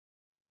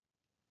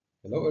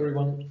Hello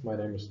everyone, my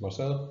name is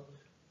Marcel.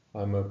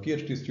 I'm a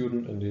PhD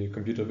student in the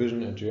Computer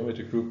Vision and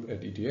Geometry group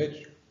at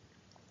ETH,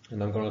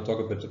 and I'm going to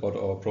talk a bit about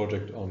our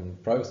project on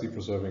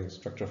privacy-preserving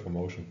structure for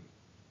motion.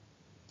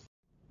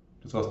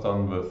 This was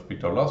done with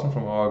Viktor Larsson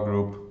from our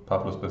group,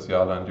 Pablo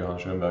Speciale and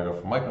Johannes Schönberger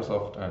from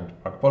Microsoft, and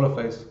Marc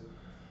Pollefeys.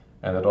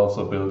 And it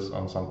also builds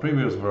on some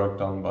previous work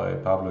done by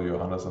Pablo,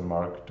 Johannes and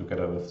Marc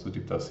together with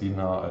Sudipta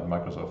Sinha at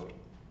Microsoft.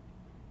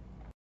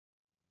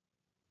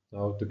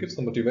 Now, to give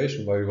some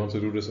motivation why we want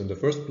to do this in the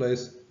first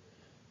place,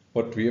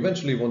 what we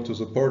eventually want to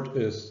support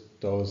is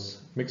those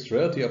mixed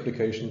reality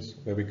applications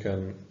where we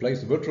can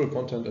place virtual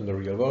content in the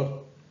real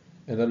world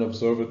and then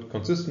observe it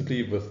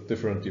consistently with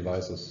different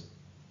devices.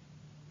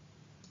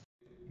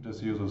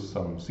 This uses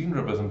some scene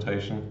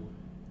representation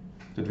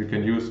that we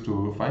can use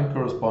to find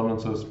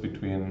correspondences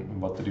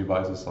between what the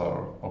devices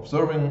are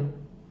observing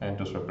and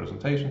this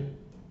representation.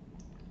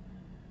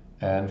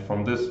 And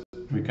from this,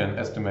 we can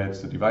estimate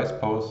the device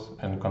pose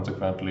and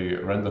consequently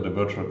render the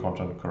virtual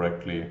content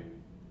correctly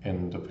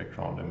in the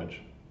background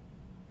image.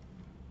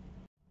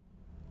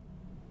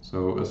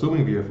 So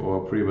assuming we have our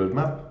pre-built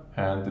map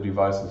and the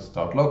devices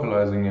start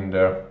localizing in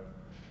there,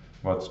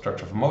 what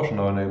structure for motion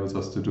now enables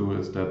us to do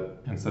is that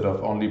instead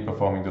of only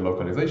performing the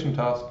localization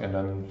task and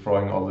then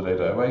throwing all the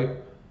data away,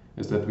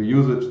 is that we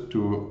use it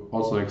to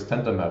also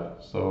extend the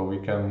map. So we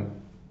can,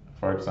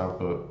 for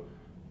example,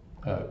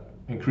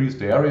 increase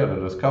the area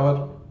that is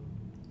covered.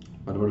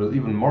 But what is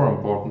even more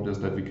important is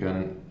that we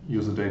can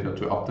use the data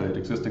to update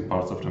existing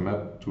parts of the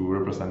map to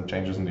represent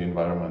changes in the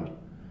environment.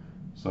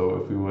 So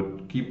if we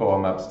would keep our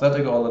map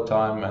static all the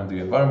time and the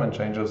environment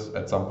changes,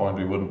 at some point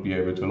we wouldn't be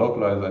able to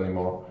localize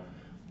anymore.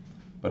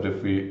 But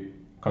if we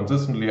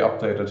consistently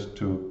update it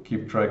to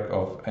keep track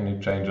of any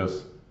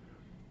changes,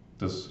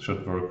 this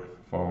should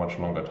work for a much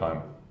longer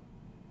time.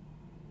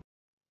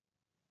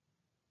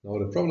 Now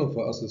the problem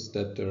for us is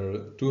that there are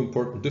two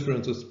important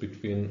differences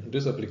between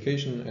this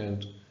application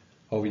and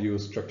how we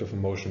use structure for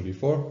motion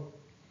before.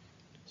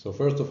 So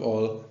first of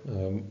all,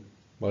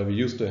 while we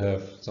used to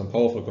have some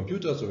powerful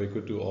computers so we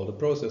could do all the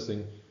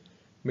processing,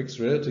 mixed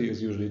reality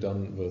is usually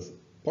done with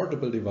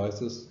portable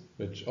devices,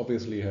 which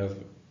obviously have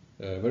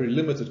very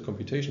limited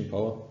computation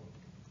power.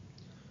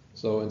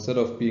 So instead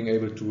of being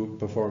able to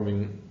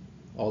performing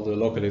all the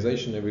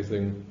localization,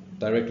 everything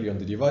directly on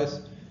the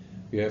device,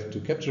 we have to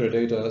capture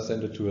the data,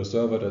 send it to a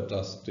server that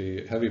does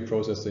the heavy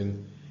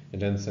processing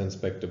and then sends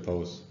back the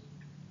pose.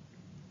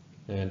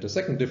 And the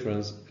second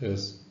difference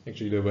is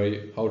actually the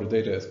way how the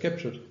data is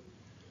captured.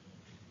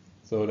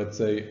 So let's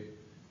say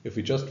if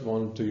we just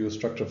want to use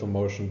structure for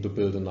motion to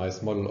build a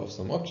nice model of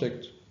some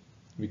object,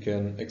 we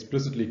can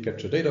explicitly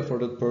capture data for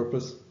that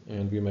purpose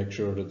and we make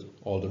sure that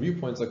all the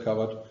viewpoints are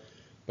covered,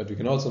 but we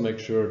can also make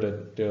sure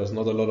that there's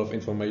not a lot of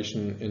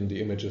information in the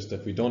images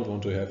that we don't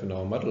want to have in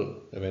our model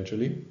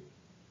eventually.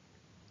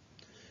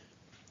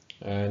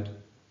 And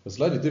a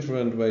slightly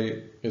different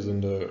way is in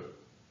the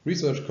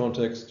research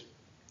context,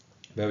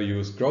 where we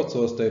use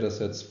crowdsourced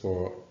datasets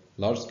for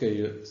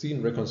large-scale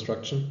scene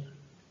reconstruction.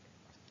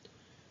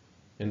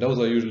 And those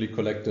are usually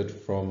collected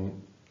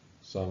from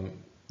some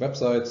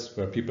websites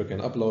where people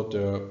can upload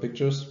their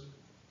pictures.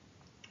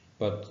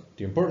 But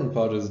the important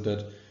part is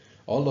that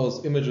all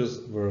those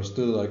images were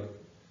still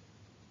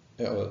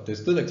they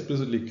still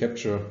explicitly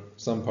capture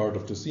some part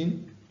of the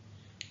scene,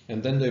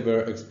 and then they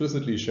were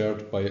explicitly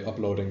shared by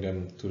uploading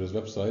them to this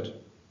website.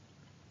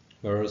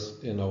 Whereas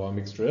in our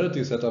mixed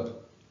reality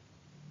setup,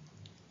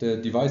 the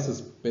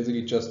devices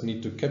basically just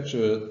need to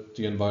capture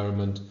the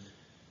environment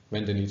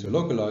when they need to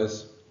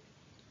localize,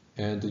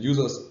 and the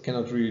users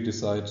cannot really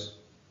decide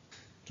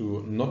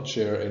to not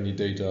share any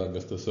data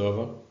with the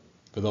server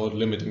without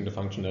limiting the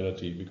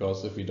functionality,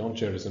 because if we don't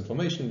share this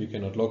information, we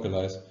cannot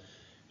localize,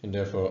 and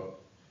therefore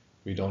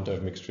we don't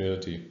have mixed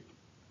reality.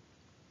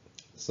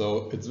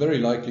 So it's very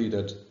likely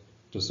that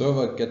the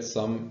server gets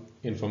some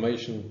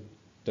information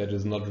that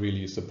is not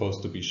really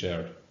supposed to be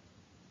shared.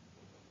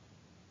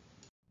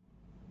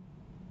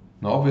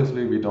 Now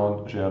obviously we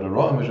don't share the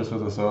raw images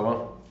with the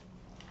server.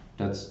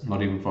 That's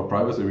not even for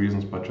privacy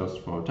reasons, but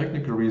just for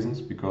technical reasons,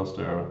 because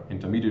there are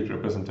intermediate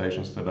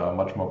representations that are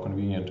much more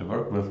convenient to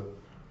work with.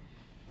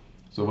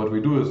 So what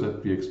we do is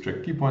that we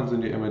extract key points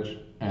in the image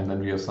and then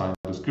we assign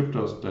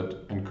descriptors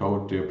that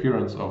encode the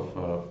appearance of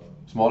a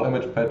small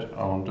image pad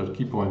around that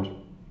key point,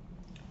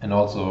 and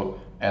also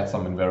add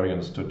some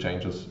invariance to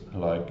changes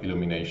like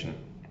illumination.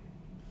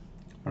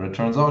 But it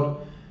turns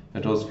out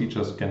that those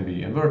features can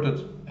be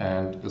inverted,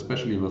 and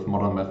especially with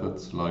modern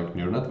methods like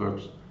neural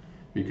networks,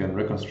 we can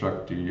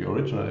reconstruct the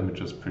original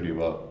images pretty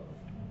well.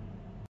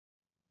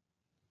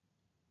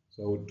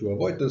 So to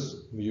avoid this,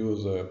 we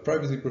use a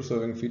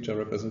privacy-preserving feature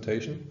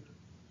representation.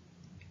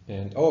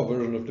 And our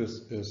version of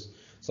this is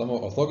somehow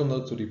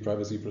orthogonal to the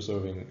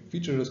privacy-preserving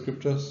feature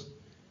descriptors,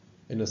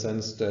 in the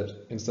sense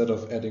that instead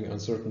of adding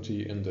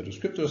uncertainty in the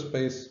descriptor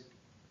space,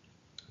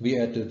 we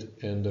add it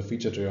in the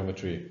feature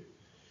geometry.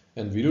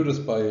 And we do this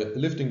by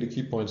lifting the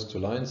key points to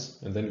lines,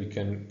 and then we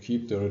can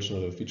keep the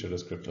original feature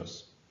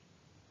descriptors.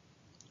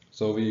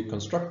 So we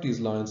construct these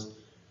lines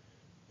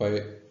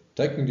by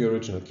taking the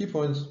original key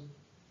points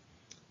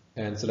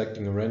and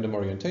selecting a random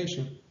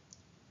orientation,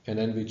 and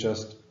then we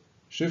just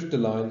shift the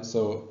line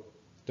so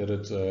that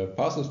it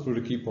passes through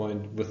the key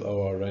point with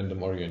our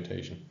random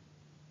orientation.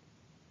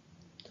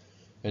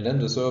 And then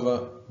the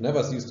server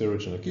never sees the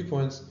original key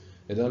points,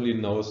 it only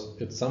knows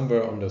it's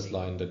somewhere on this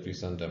line that we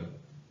sent them.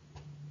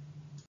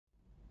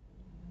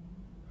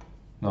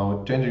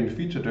 Now, changing the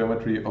feature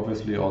geometry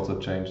obviously also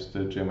changed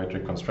the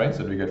geometric constraints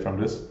that we get from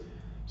this.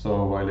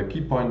 So while a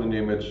key point in the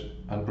image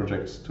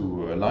unprojects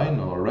to a line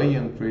or array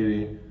in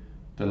 3D,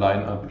 the line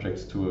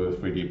unprojects to a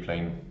 3D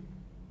plane.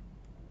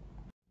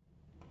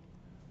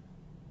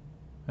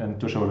 And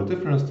to show the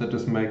difference that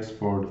this makes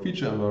for the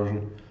feature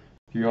inversion,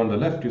 here on the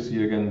left you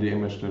see again the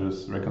image that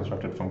is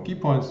reconstructed from key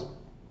points,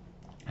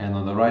 and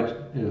on the right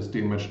is the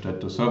image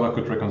that the server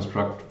could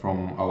reconstruct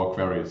from our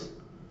queries.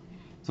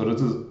 So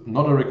this is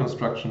not a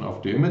reconstruction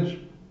of the image,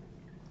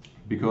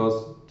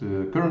 because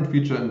the current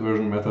feature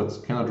inversion methods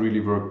cannot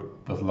really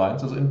work with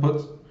lines as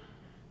inputs.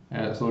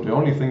 So the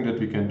only thing that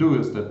we can do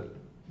is that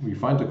we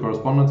find the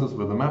correspondences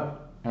with the map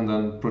and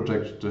then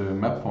project the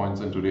map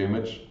points into the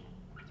image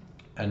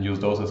and use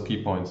those as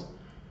key points.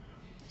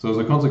 So as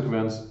a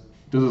consequence,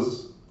 this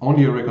is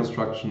only a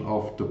reconstruction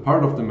of the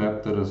part of the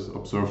map that is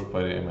observed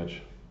by the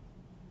image.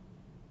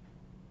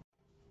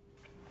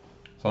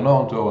 So now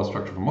onto our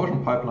structure for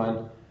motion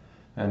pipeline.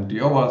 And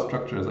the overall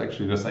structure is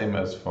actually the same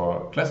as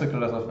for classical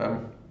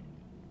SFM.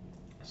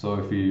 So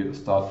if we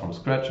start from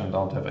scratch and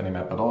don't have any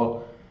map at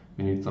all,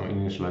 we need some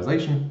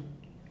initialization.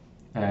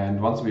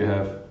 And once we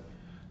have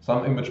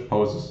some image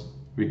poses,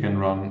 we can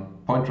run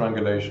point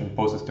triangulation,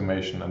 pose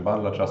estimation, and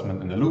bundle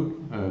adjustment in a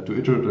loop to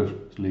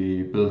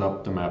iteratively build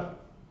up the map.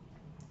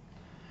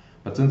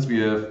 But since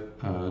we have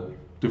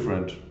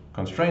different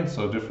constraints,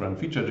 so different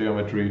feature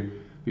geometry,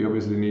 we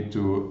obviously need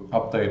to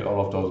update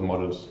all of those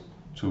models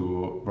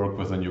to work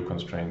with the new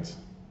constraints.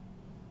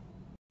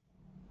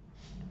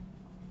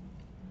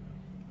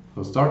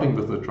 So starting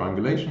with the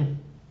triangulation,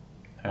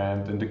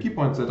 and in the key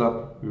point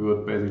setup, we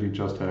would basically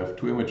just have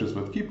two images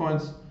with key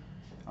points,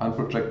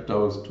 unproject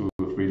those to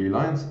 3D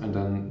lines, and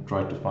then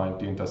try to find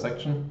the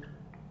intersection.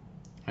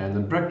 And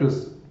in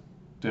practice,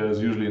 there is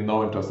usually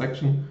no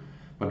intersection,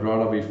 but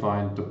rather we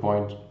find the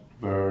point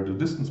where the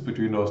distance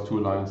between those two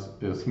lines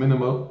is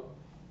minimal.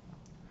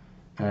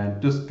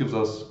 And this gives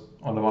us,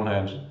 on the one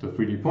hand, the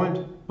 3D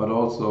point, but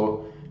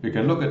also we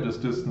can look at this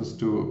distance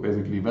to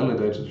basically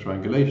validate the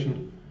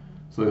triangulation.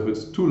 So if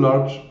it's too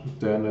large,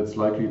 then it's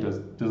likely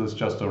that this is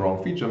just a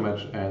wrong feature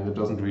match and it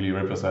doesn't really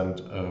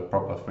represent a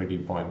proper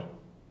 3D point.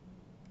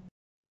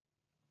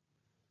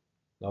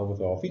 Now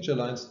with our feature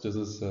lines, this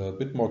is a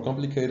bit more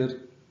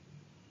complicated,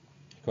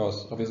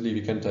 because obviously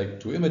we can take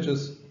two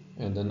images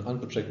and then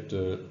unproject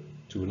the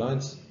two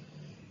lines,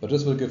 but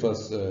this will give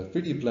us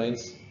 3D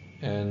planes,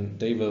 and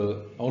they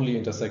will only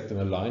intersect in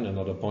a line and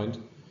not a point.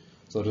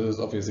 So this is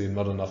obviously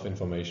not enough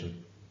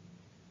information.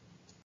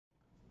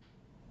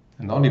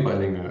 And only by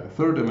adding a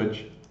third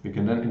image, we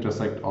can then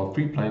intersect all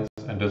three planes,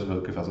 and this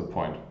will give us a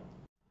point.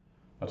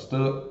 But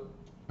still,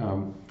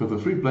 with the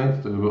three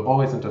planes, they will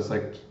always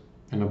intersect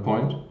in a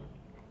point,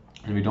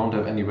 and we don't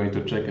have any way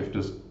to check if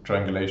this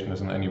triangulation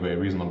is in any way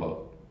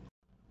reasonable.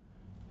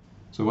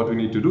 So what we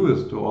need to do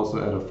is to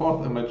also add a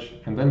fourth image,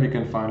 and then we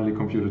can finally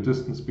compute the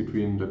distance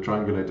between the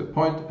triangulated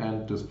point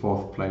and this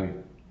fourth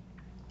plane.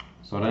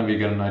 So then we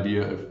get an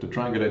idea if the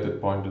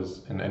triangulated point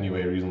is in any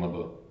way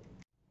reasonable.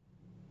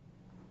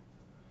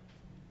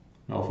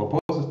 Now for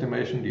pose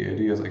estimation, the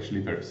idea is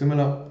actually very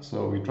similar.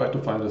 So we try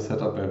to find a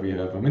setup where we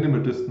have a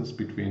minimal distance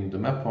between the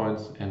map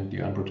points and the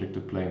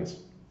unprojected planes.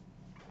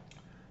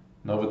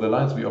 Now with the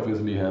lines, we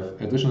obviously have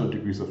additional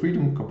degrees of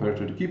freedom compared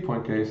to the key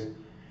point case.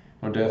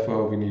 And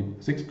therefore we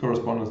need 6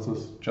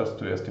 correspondences just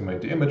to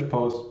estimate the image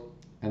pose,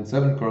 and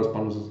 7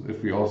 correspondences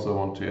if we also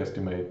want to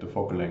estimate the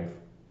focal length.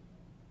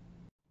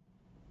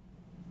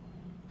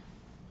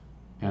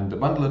 And the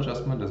bundle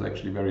adjustment is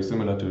actually very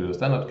similar to the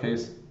standard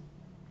case.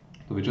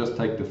 So we just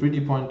take the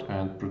 3D point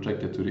and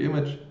project it to the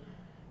image,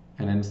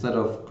 and instead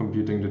of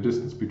computing the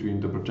distance between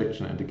the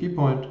projection and the key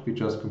point, we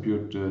just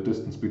compute the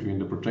distance between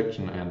the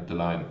projection and the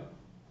line.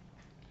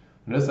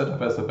 And this setup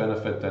has the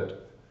benefit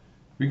that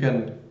we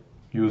can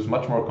use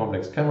much more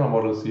complex camera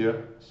models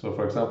here. So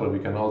for example, we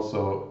can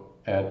also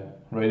add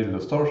radial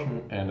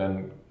distortion and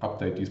then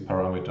update these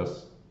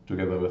parameters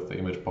together with the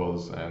image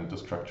poses and the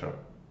structure.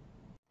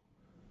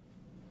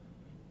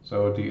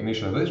 So the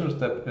initialization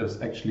step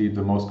is actually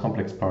the most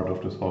complex part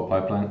of this whole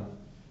pipeline.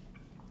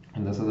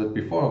 And as I said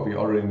before, we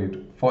already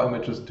need 4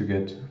 images to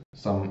get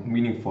some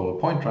meaningful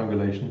point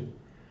triangulation.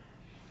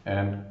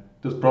 And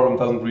this problem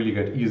doesn't really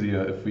get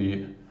easier if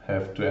we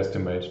have to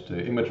estimate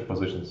the image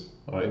positions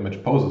or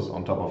image poses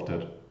on top of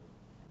that.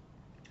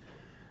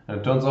 And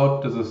it turns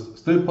out this is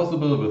still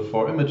possible with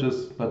 4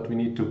 images, but we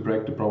need to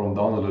break the problem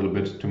down a little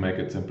bit to make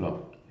it simpler.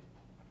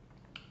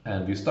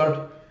 And we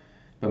start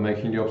by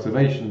making the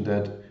observation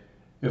that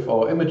if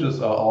our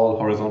images are all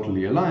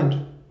horizontally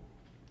aligned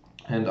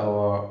and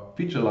our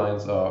feature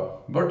lines are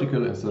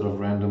vertical instead of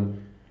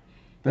random,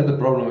 then the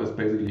problem is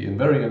basically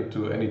invariant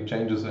to any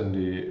changes in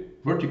the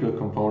vertical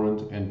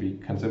component, and we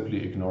can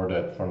simply ignore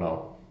that for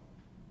now.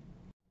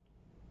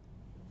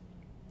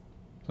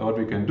 So what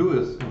we can do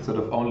is, instead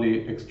of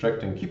only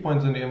extracting key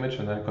points in the image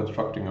and then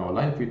constructing our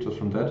line features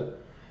from that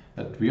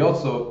we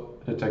also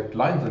detect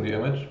lines in the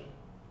image,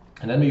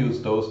 and then we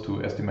use those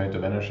to estimate the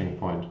vanishing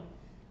point.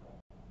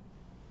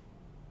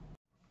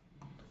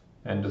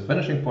 And this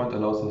vanishing point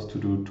allows us to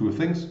do two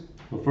things.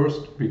 So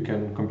first, we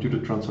can compute a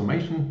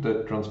transformation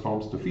that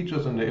transforms the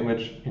features in the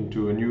image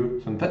into a new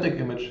synthetic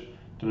image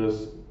that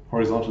is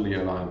horizontally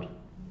aligned.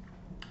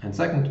 And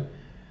second,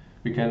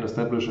 we can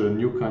establish a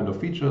new kind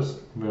of features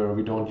where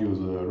we don't use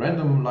a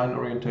random line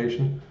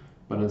orientation,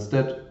 but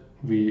instead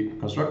we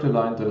construct a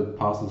line that it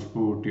passes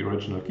through the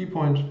original key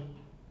point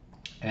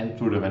and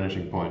through the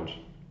vanishing point.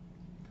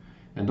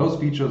 And those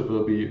features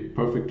will be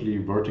perfectly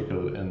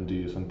vertical in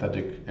the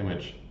synthetic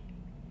image.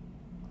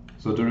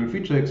 So during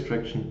feature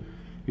extraction,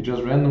 we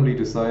just randomly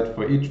decide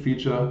for each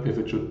feature if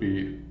it should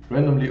be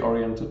randomly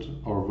oriented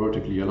or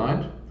vertically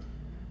aligned.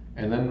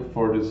 And then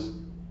for this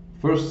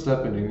first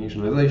step in the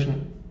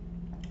initialization,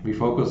 we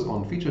focus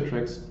on feature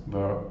tracks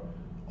where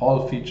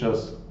all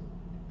features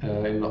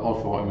in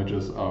all four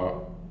images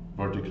are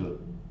vertical.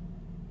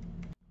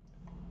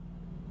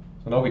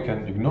 So now we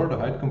can ignore the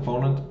height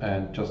component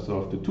and just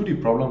solve the 2D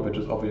problem, which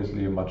is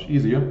obviously much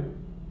easier.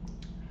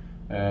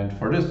 And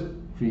for this,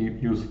 we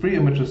use 3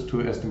 images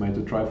to estimate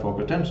the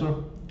trifocal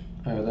tensor.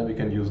 Then we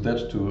can use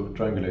that to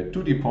triangulate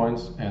 2D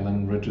points and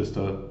then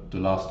register the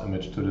last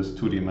image to this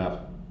 2D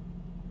map.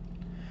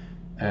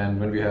 And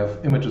when we have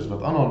images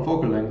with unknown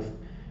focal length,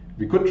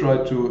 we could try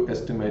to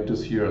estimate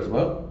this here as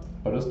well,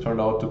 but this turned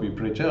out to be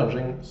pretty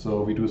challenging,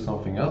 so we do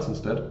something else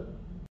instead.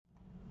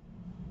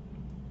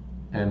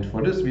 And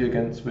for this we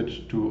again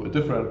switch to a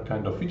different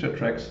kind of feature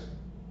tracks.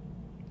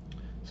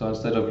 So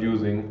instead of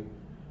using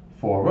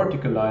 4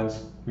 vertical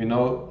lines, we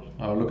now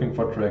are looking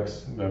for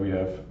tracks where we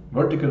have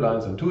vertical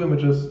lines in 2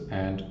 images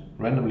and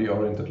randomly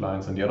oriented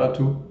lines in the other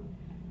 2.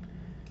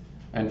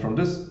 And from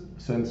this,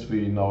 since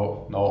we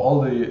know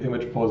all the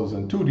image poses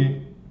in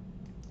 2D,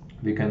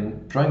 we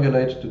can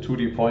triangulate the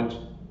 2D point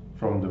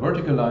from the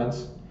vertical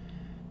lines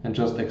and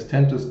just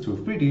extend this to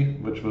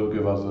 3D, which will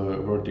give us a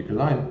vertical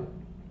line,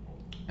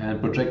 and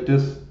project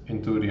this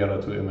into the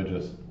other 2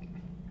 images.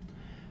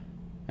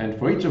 And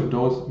for each of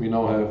those, we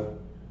now have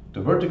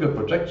the vertical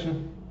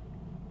projection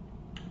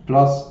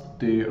plus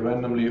the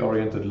randomly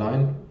oriented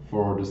line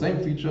for the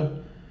same feature,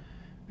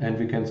 and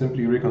we can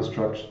simply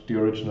reconstruct the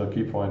original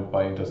key point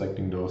by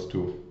intersecting those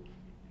 2.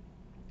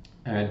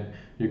 And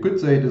you could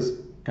say this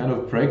kind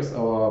of breaks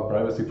our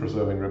privacy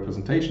preserving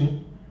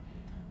representation,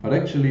 but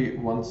actually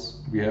once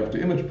we have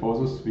the image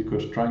poses, we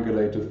could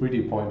triangulate the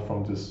 3D point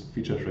from this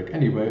feature track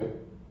anyway,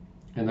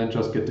 and then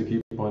just get the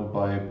key point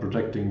by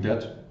projecting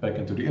that back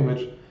into the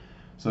image.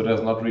 So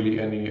there's not really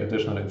any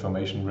additional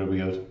information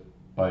revealed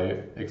by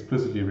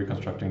explicitly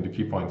reconstructing the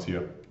key points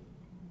here.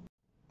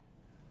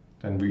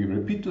 Then we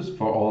repeat this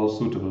for all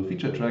suitable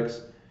feature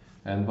tracks,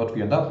 and what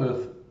we end up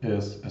with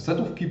is a set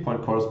of key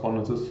point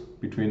correspondences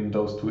between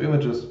those 2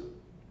 images,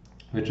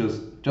 which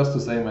is just the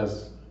same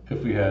as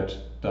if we had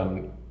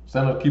done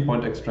standard key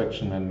point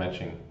extraction and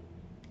matching.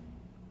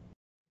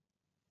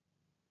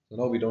 So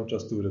now we don't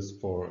just do this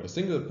for a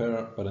single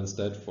pair, but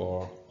instead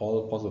for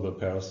all possible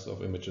pairs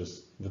of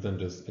images within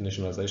this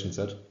initialization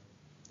set.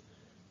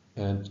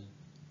 And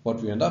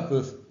what we end up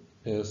with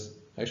is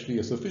actually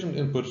a sufficient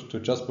input to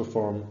just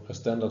perform a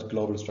standard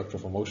global structure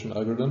for motion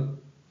algorithm.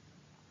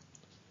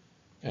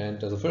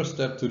 And as a first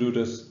step to do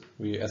this,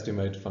 we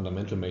estimate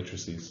fundamental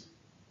matrices.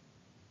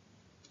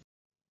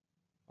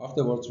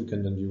 Afterwards, we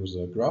can then use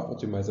a graph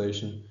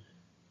optimization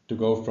to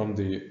go from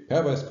the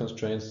pairwise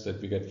constraints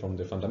that we get from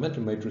the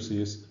fundamental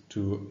matrices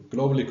to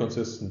globally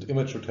consistent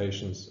image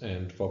rotations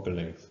and focal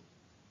length.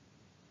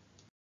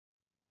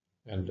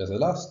 And as a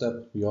last step,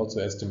 we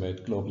also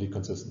estimate globally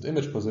consistent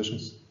image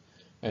positions.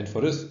 And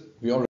for this,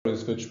 we already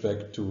switch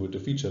back to the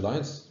feature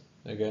lines,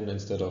 again,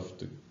 instead of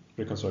the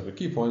reconstructed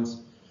key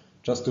points,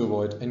 just to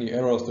avoid any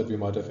errors that we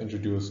might have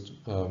introduced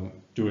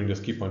during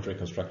this key point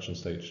reconstruction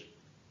stage.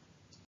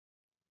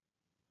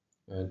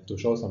 And to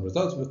show some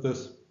results with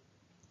this,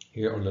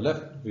 here on the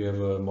left, we have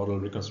a model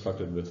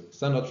reconstructed with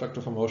standard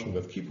structure for motion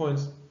with key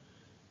points.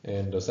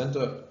 In the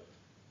center,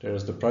 there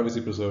is the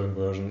privacy preserving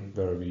version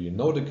where we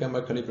know the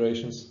camera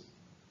calibrations.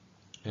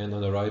 And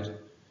on the right,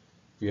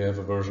 we have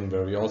a version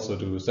where we also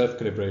do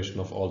self-calibration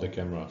of all the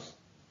cameras.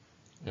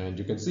 And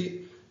you can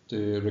see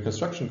the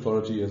reconstruction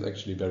quality is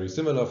actually very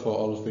similar for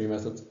all 3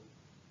 methods.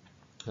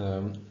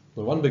 The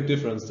one big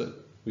difference that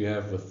we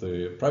have with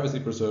the privacy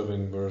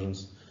preserving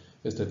versions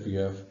is that we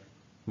have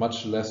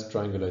much less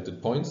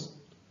triangulated points,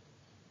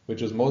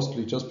 which is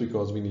mostly just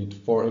because we need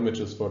 4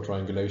 images for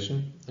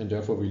triangulation, and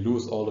therefore we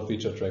lose all the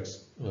feature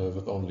tracks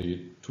with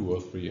only 2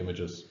 or 3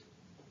 images.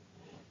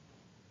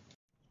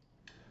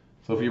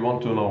 So if you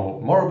want to know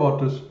more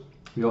about this,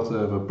 we also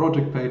have a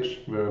project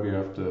page where we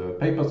have the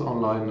papers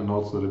online and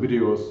also the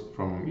videos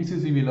from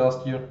ECCV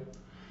last year,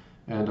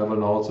 and I will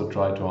now also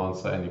try to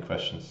answer any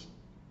questions.